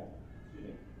the fact,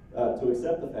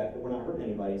 that we're not hurting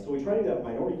anybody. So we tried to do that with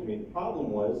minority community. The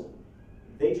problem was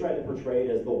they tried to portray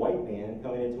it as the white man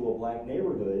coming into a black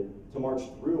neighborhood to march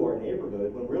through our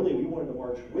neighborhood, when really we wanted to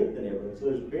march with the neighborhood. So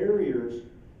there's barriers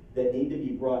that need to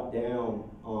be brought down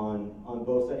on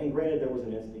both sides. And granted, there was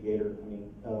an instigator. I mean,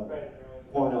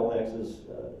 Juan LX is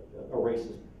a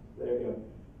racist,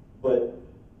 but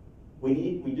we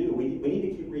need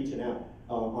to keep reaching out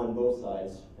on both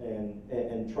sides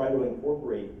and try to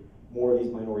incorporate more of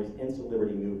these minorities into the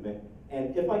liberty movement.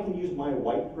 And if I can use my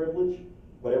white privilege,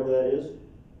 whatever that is,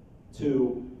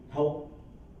 to help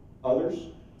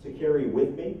others to carry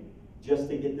with me, just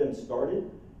to get them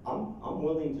started, I'm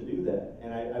willing to do that,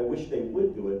 and I wish they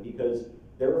would do it, because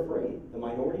they're afraid. The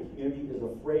minority community is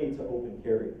afraid to open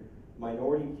carry. The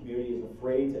minority community is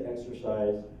afraid to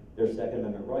exercise their Second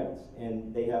Amendment rights,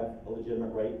 and they have a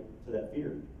legitimate right to that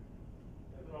fear.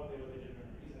 That's probably a legitimate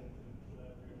reason for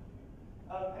that fear.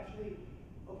 Actually,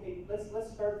 okay, let's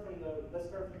start from you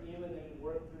and then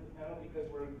work through the panel, because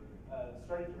we're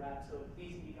starting to wrap. So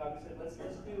please be cognizant. Let's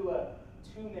do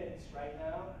 2 minutes right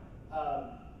now.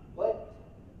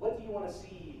 What do you want to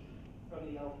see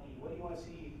from the LP? What do you want to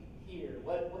see here?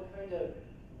 What kind of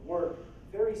work,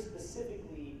 very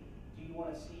specifically, do you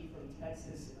want to see from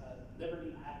Texas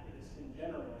liberty activists in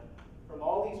general, from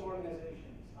all these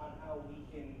organizations, on how we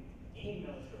can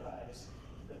demilitarize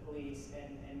the police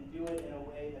and do it in a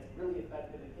way that's really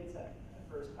effective and hits at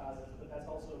first causes, but that's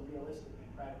also realistic and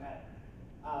pragmatic.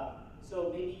 So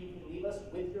maybe you can leave us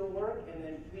with your work, and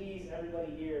then please,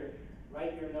 everybody here,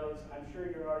 write your notes. I'm sure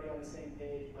you're already on the same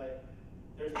page, but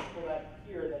there's people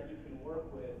here that you can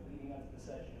work with leading up to the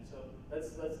session. So let's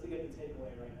get the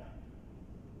takeaway right now.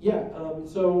 Yeah,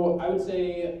 so I would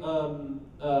say to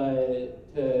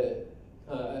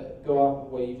go off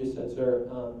of what you just said, sir,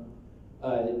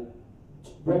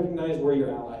 recognize where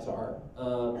your allies are,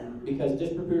 because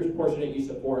disproportionate use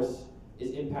of force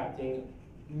is impacting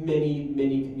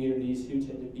many communities who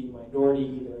tend to be minority,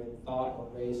 either in thought or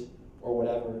race or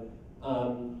whatever.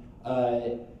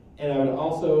 And I would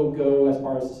also go as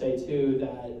far as to say too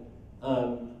that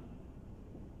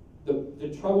the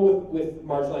trouble with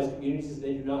marginalized communities is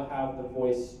they do not have the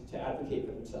voice to advocate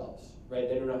for themselves, right?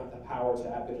 They do not have the power to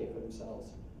advocate for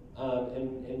themselves.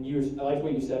 And I liked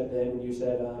what you said, Ben, when you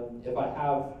said, if I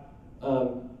have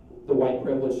the white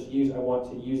privilege to use, I want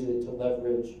to use it to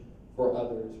leverage for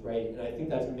others, right? And I think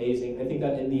that's amazing. I think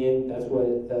that in the end, that's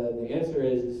what the answer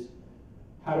is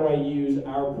how do I use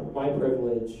my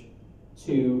privilege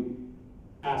to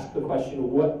ask the question,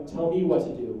 tell me what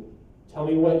to do. Tell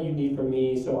me what you need from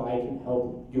me so I can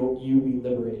help you be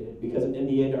liberated. Because in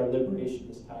the end, our liberation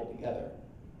is tied together.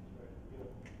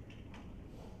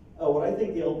 What I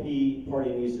think the LP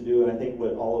party needs to do, and I think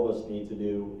what all of us need to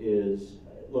do is,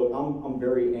 look, I'm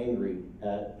very angry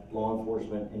at law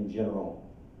enforcement in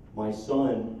general. My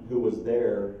son, who was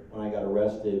there when I got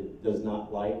arrested, does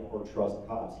not like or trust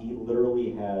cops. He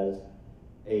literally has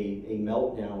a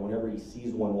meltdown whenever he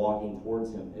sees one walking towards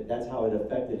him. That's how it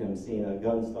affected him, seeing a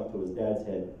gun stuck to his dad's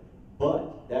head.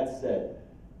 But that said,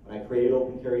 when I created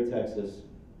Open Carry Texas,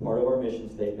 part of our mission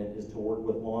statement is to work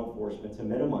with law enforcement to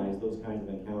minimize those kinds of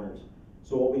encounters.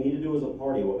 So what we need to do as a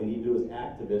party, what we need to do as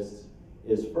activists,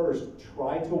 is first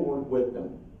try to work with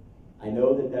them. I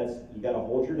know that you got to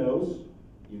hold your nose,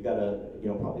 you've got to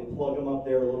probably plug them up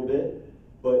there a little bit,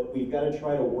 but we've got to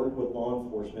try to work with law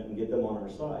enforcement and get them on our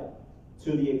side.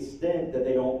 To the extent that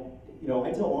they don't,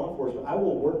 I tell law enforcement, I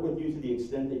will work with you to the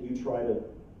extent that you try to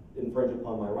infringe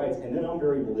upon my rights, and then I'm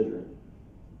very belligerent.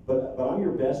 But I'm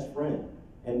your best friend.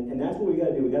 And that's what we got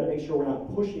to do. We got to make sure we're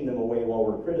not pushing them away while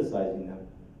we're criticizing them.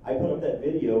 I put up that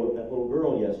video of that little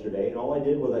girl yesterday, and all I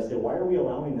did was I said, why are we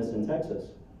allowing this in Texas?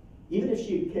 Even if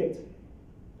she had kicked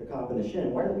the cop in the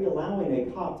shin, why are we allowing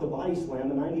a cop to body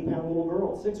slam a 90-pound little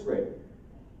girl, 6th grade?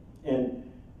 And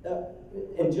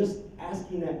just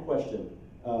asking that question,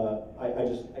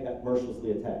 I got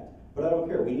mercilessly attacked. But I don't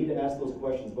care. We need to ask those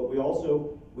questions. But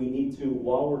we need to,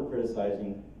 while we're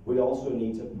criticizing, we also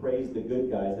need to praise the good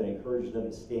guys and encourage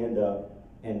them to stand up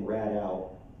and rat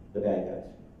out the bad guys,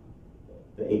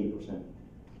 the 80%.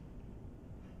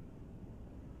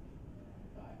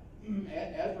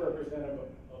 As representative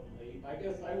of the league, I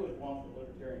guess I would want the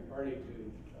Libertarian Party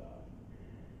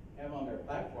to have on their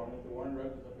platform that the war on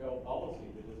drugs is a failed policy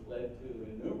that has led to a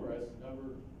numerous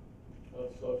number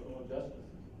of social injustices.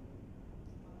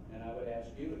 And I would ask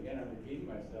you, again, I'm repeating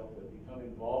myself, to become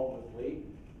involved with LEAP,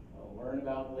 learn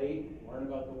about LEAP, learn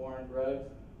about the war on drugs,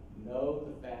 know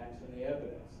the facts and the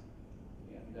evidence.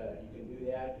 And you can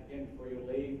do that, again, before you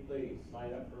leave, please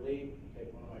sign up for LEAP, take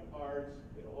one of my cards,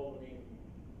 get a hold of me,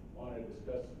 want to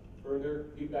discuss further.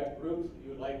 If you've got groups that you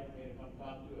would like me to come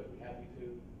talk to, I'd be happy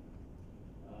to.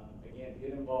 Again,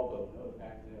 get involved, though, know the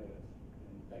facts and evidence.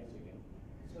 And thanks again.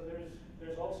 So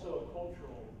there's also a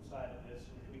cultural side of this,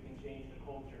 which we can change the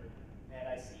culture. And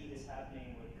I see this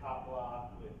happening with Cop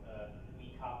Block, with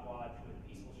We Cop Watch, with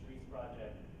Peaceful Streets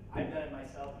Project. I've done it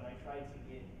myself, and I try to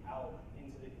get out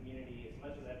into the community as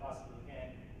much as I possibly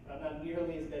can. But I'm not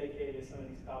nearly as dedicated as some of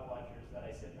these cop watchers that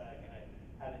I sit back and I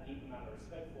have a deep amount of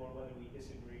respect for, whether we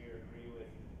disagree or agree with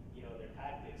their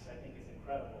tactics. I think it's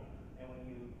incredible. And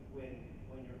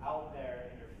when you're out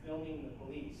there and you're filming the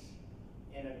police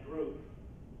in a group,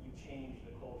 you change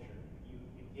the culture.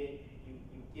 You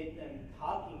get them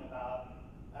talking about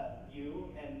you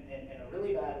and in a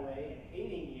really bad way and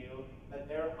hating you, but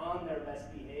they're on their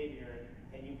best behavior,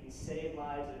 and you can save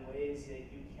lives in ways that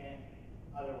you can't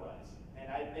otherwise.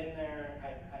 And I've been there.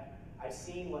 I've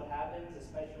seen what happens,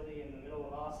 especially in the middle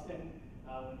of Austin,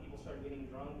 when people start getting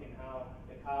drunk, and how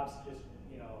the cops just,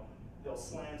 they'll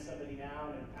slam somebody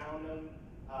down and pound them.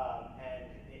 And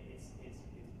it's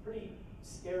pretty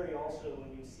scary also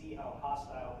when you see how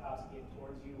hostile cops get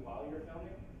towards you while you're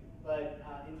filming. But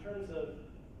in terms of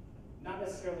not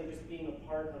necessarily just being a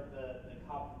part of the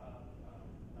cop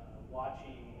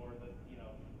watching or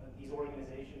these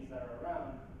organizations that are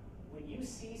around, when you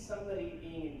see somebody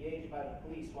being engaged by the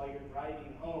police while you're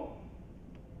driving home,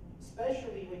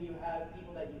 especially when you have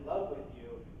people that you love with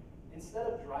you, instead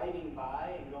of driving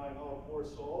by and going, oh, poor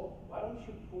soul, why don't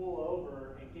you pull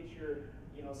over and get your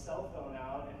cell phone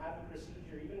out and have a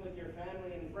procedure, even with your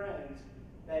family and friends,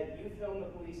 that you film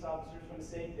the police officers from a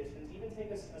safe distance, even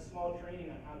take a small training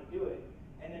on how to do it,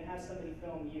 and then have somebody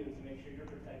film you to make sure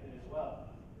you're protected as well.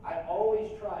 I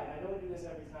always try, and I don't do this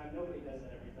every time, nobody does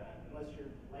it every time, unless you're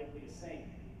likely a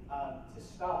saint, to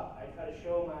stop. I try to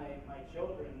show my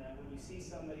children that when you see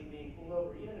somebody being pulled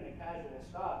over, even in a casual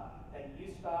stop, that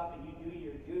you stop and you do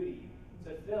your duty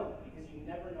to film, because you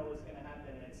never know what's going to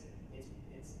happen. It's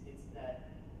that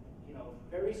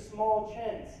very small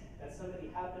chance that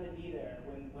somebody happened to be there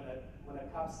when a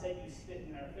cop said you spit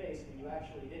in their face when you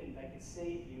actually didn't. That could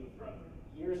save you from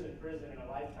years in prison and a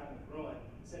lifetime of ruin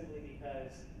simply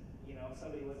because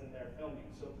somebody wasn't there filming.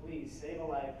 So please save a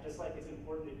life, just like it's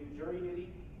important to do jury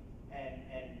duty and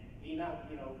be be not,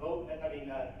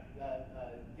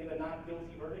 give a not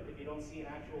guilty verdict if you don't see an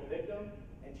actual victim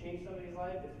and change somebody's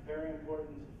life. It's very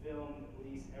important to film the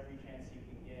police every chance you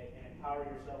can get and empower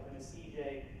yourself. And as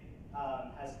CJ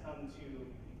has come to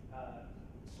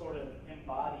sort of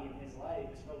embody in his life,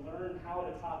 is to learn how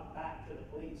to talk back to the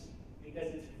police.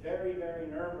 Because it's very, very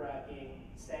nerve-wracking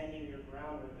standing your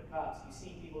ground with the cops. You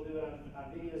see people do it on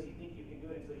videos, you think you can do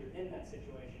it until you're in that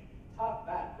situation. Talk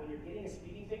back. When you're getting a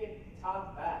speeding ticket,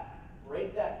 talk back.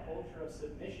 Break that culture of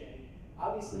submission.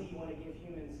 Obviously, you want to give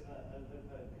humans a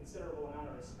considerable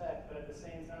amount of respect, but at the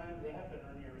same time, they have to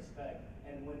earn your respect.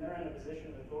 And when they're in a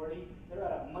position of authority, they're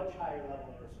at a much higher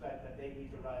level of respect that they need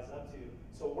to rise up to.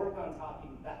 So work on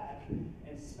talking back, and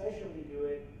especially do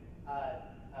it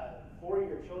for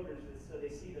your children, so they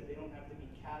see that they don't have to be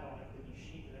cattle, they don't have to be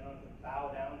sheep, and they don't have to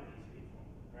bow down to these people,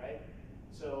 right?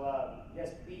 So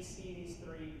yes, please see these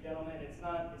three gentlemen. It's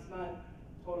not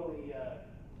totally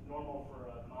normal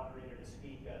for a moderator to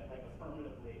speak like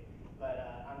affirmatively, but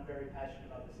I'm very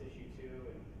passionate about this issue too,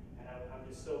 and I'm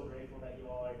just so grateful that you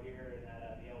all are here and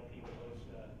that the LP will host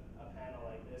a panel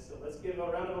like this. So let's give a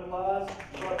round of applause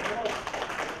for our panelists.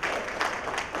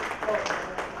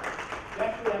 We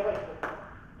actually have like.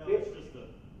 No, it's just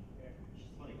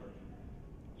funny cartoon.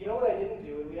 You know what I didn't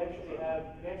do, and we actually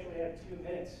have 2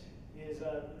 minutes. Is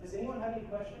does anyone have any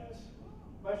questions?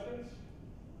 Questions?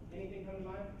 Anything come to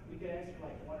mind? We could answer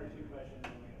like 1 or 2 questions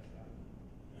and we're gonna stop.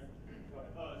 Go ahead.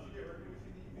 CJ, where can we see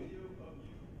the video of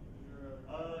you?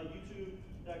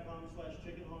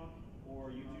 YouTube.com/chickenhawk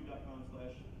or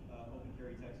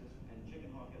youtube.com/opencarry-texas, and Chicken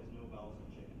Hawk has no vowels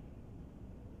in chicken.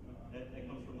 That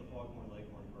comes from the Foghorn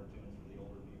Leghorn cartoons for the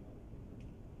older people.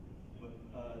 But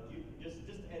you just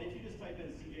and if you just type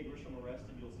in CJ Grisham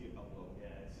arrested, you'll see a couple of them.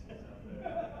 Yeah, it's out there.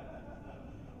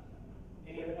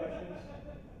 Any other questions?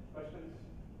 Questions?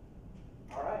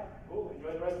 All right, cool.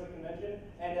 Enjoy the rest of the convention,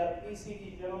 and please see the